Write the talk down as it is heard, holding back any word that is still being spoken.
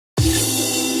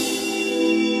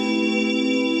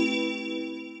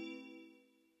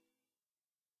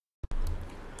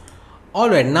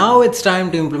Alright, now it's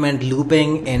time to implement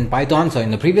looping in Python. So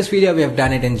in the previous video we have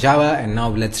done it in Java, and now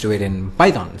let's do it in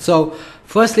Python. So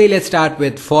firstly, let's start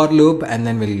with for loop, and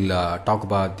then we'll talk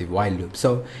about the while loop.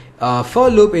 So for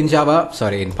loop in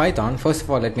in Python, first of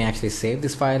all, let me actually save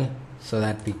this file so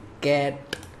that we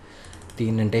get the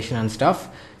indentation and stuff.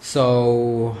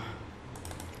 So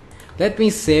let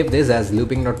me save this as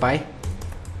looping.py.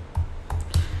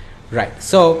 Right,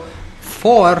 so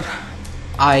for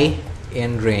I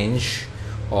in range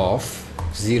of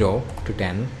 0 to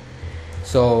 10,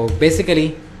 so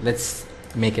basically let's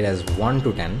make it as 1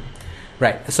 to 10.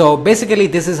 Right, so basically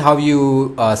this is how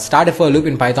you start a for loop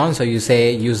in Python. So you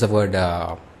say use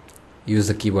the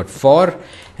keyword for,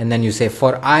 and then you say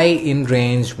for I in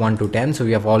range 1 to 10. So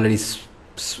we have already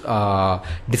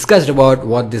discussed about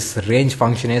what this range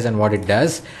function is and what it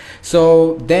does.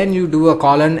 So then you do a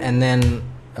colon and then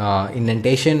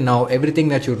indentation. Now everything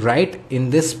that you write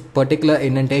in this particular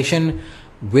indentation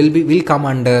will come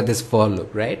under this for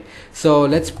loop, right? So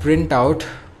let's print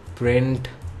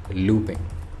looping.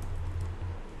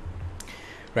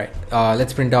 Right,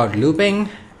 let's print out looping,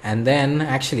 and then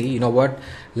actually, you know what,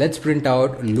 let's print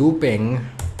out looping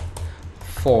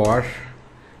for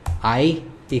I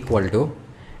equal to,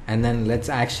 and then let's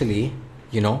actually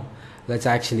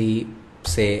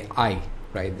say I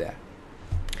right there,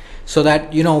 so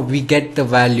that we get the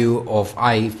value of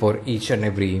I for each and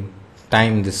every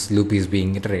time this loop is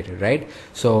being iterated, right?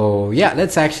 So yeah,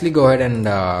 let's actually go ahead and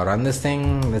run this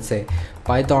thing. Let's say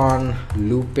python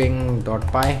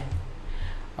looping.py.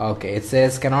 Okay, it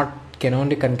says can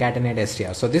only concatenate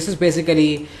str. So this is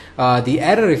basically the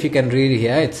error. If you can read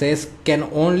here, it says can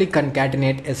only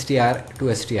concatenate str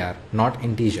to str, not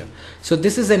integer. So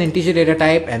this is an integer data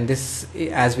type, and this,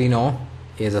 as we know,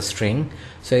 is a string.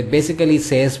 So it basically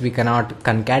says we cannot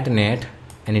concatenate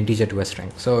an integer to a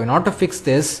string. So in order to fix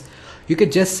this, you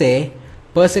could just say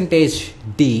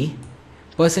 %d.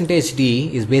 %d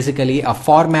is basically a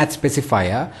format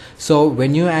specifier. So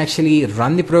when you actually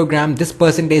run the program, this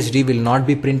 %d will not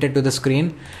be printed to the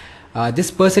screen. This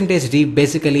 %d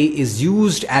basically is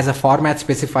used as a format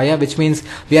specifier, which means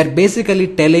we are basically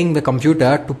telling the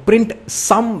computer to print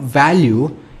some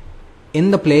value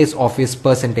in the place of his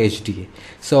 %d.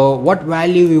 So what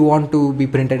value we want to be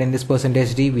printed in this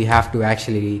 %d, we have to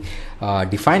actually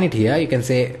define it here. You can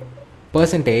say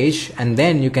percentage, and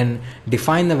then you can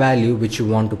define the value which you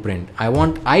want to print. I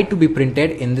want I to be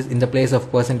printed in the place of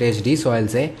 %d, so I'll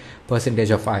say percentage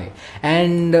of I.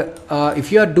 And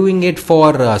if you are doing it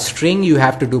for string, you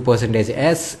have to do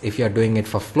 %s. If you are doing it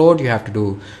for float, you have to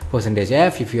do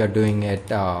 %f. If you are doing it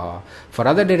for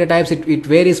other data types, it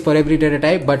varies for every data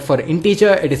type, but for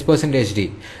integer it is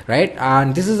 %d, right?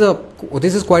 And this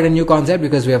is quite a new concept,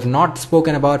 because we have not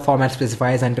spoken about format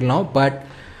specifiers until now, but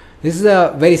this is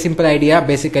a very simple idea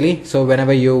basically. So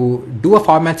whenever you do a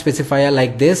format specifier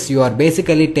like this, you are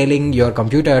basically telling your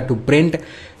computer to print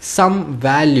some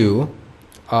value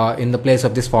in the place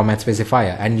of this format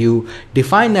specifier, and you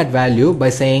define that value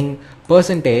by saying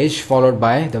percentage followed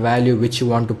by the value which you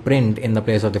want to print in the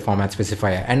place of the format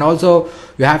specifier. And also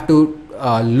you have to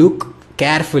look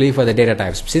carefully for the data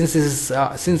types.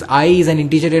 Since I is an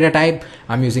integer data type,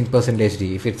 I'm using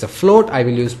 %d. If it's a float, I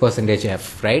will use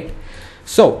 %f, right?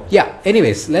 So yeah,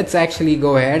 anyways, let's actually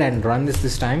go ahead and run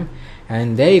this time,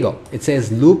 and there you go. It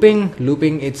says looping.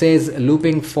 It says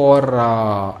looping for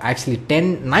actually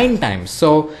 9 times.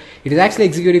 So it is actually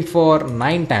executing for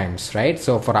 9 times, right?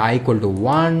 So for I equal to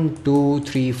 1, 2,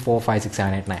 3, 4, 5, 6,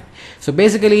 7, 8, 9. So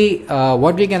basically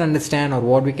what we can understand, or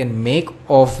what we can make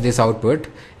of this output,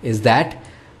 is that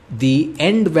the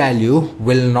end value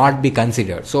will not be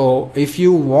considered. So if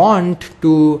you want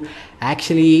to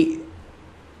actually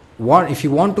if you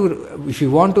want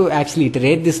to actually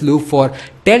iterate this loop for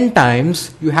 10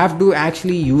 times, you have to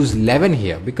actually use 11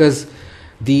 here, because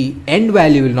the end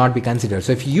value will not be considered.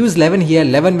 So if you use 11 here,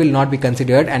 11 will not be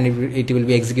considered, and it will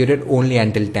be executed only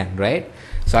until 10, right?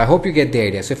 So I hope you get the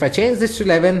idea. So if I change this to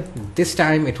 11, this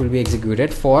time it will be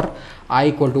executed for I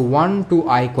equal to 1 to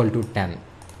I equal to 10,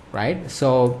 right?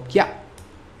 So yeah,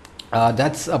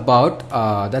 that's about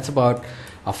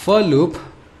a for loop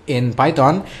in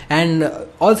Python. And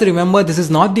also remember, this is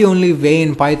not the only way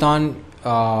in Python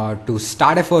to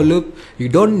start a for loop. You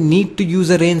don't need to use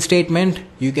a range statement.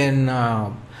 You can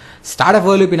start a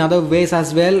for loop in other ways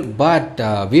as well, but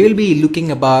we will be looking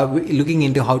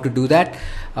into how to do that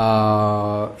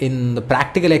in the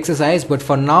practical exercise. But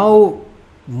for now,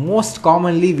 most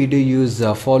commonly we do use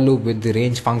for loop with the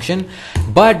range function,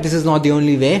 but this is not the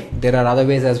only way. There are other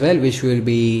ways as well, which we will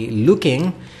be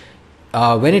looking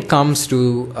when it comes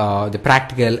to the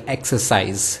practical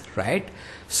exercise, right?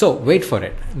 So wait for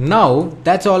it. Now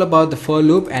that's all about the for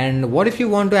loop. And what if you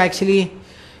want to actually,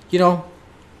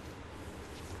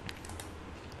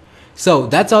 so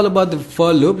that's all about the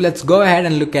for loop. Let's go ahead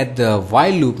and look at the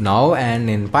while loop now. And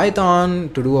in Python,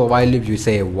 to do a while loop, you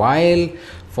say while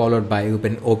followed by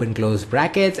open close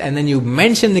brackets, and then you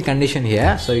mention the condition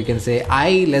here. So you can say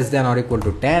I less than or equal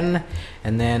to 10,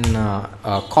 and then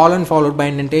a colon followed by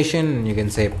indentation, and you can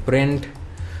say print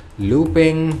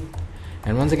looping.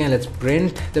 And once again, let's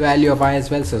print the value of I as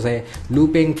well. So say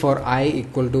looping for I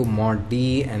equal to mod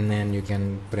D, and then you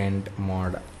can print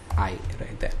mod I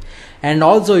right there. And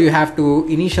also you have to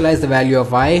initialize the value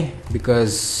of I,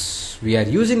 because we are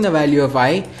using the value of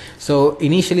I. So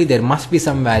initially there must be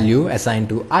some value assigned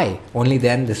to I, only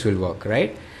then this will work,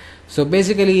 right? So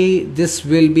basically this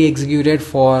will be executed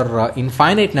for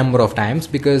infinite number of times,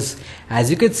 because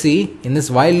as you could see in this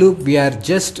while loop, we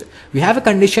have a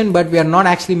condition, but we are not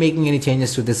actually making any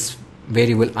changes to this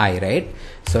variable I, right?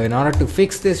 So in order to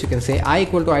fix this, you can say I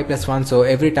equal to I plus 1. So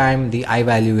every time the I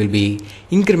value will be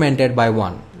incremented by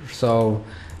 1. So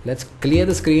let's clear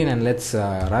the screen and let's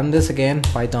run this again,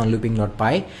 python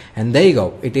looping.py, and there you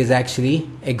go. It is actually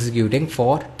executing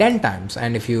for 10 times.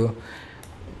 And if you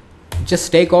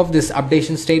just take off this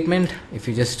updation statement, if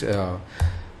you just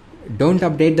don't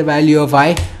update the value of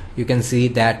I, you can see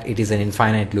that it is an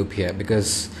infinite loop here,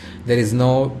 because there is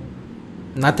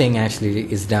nothing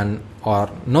actually is done, or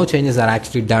no changes are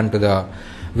actually done to the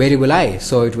variable I,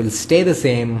 so it will stay the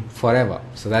same forever.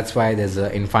 So that's why there's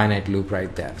an infinite loop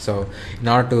right there. So in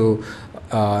order to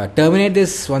terminate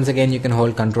this, once again you can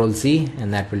hold Ctrl+C,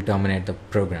 and that will terminate the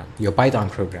program, your Python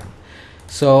program.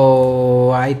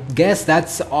 So I guess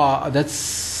that's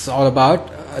all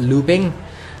about looping.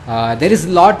 There is a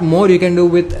lot more you can do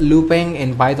with looping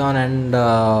in Python and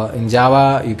in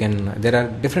Java. There are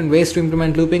different ways to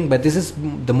implement looping, but this is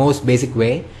the most basic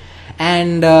way.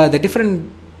 And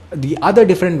the other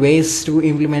different ways to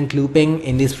implement looping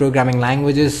in these programming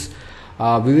languages,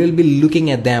 we will be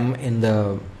looking at them in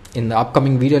the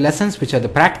upcoming video lessons, which are the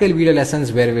practical video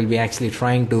lessons, where we'll be actually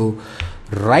trying to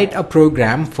write a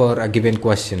program for a given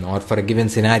question or for a given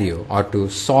scenario, or to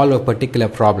solve a particular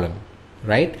problem,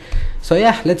 right? So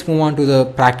yeah, let's move on to the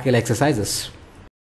practical exercises.